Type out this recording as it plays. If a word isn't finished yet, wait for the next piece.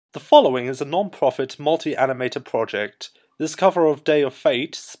The following is a non-profit multi-animator project. This cover of Day of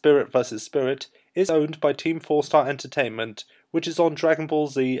Fate, Spirit vs. Spirit, is owned by TeamFourStar Entertainment, which is on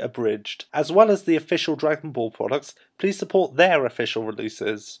Dragonball Z Abridged. As well as the official Dragon Ball products, please support their official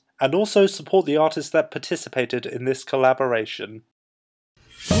releases. And also support the artists that participated in this collaboration.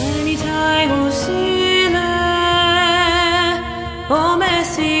 Oh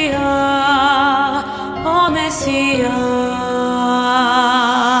Messiah, oh Messiah.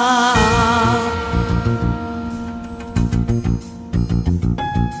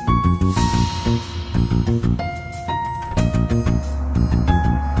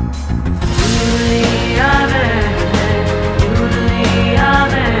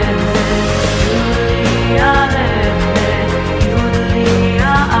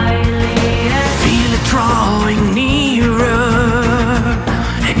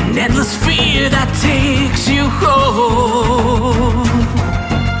 Fear that takes you home.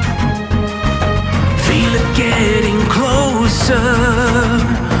 Feel it getting closer,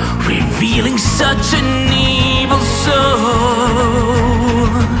 revealing such an evil soul.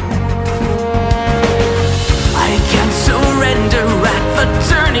 I can't surrender at the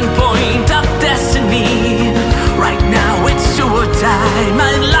turning point of destiny. Right now it's your time.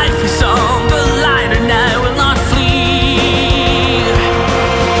 My life is on the line and I will not flee.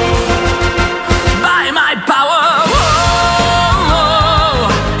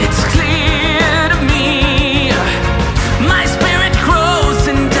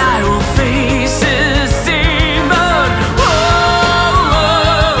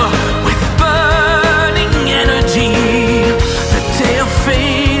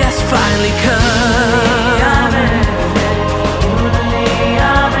 Finally come.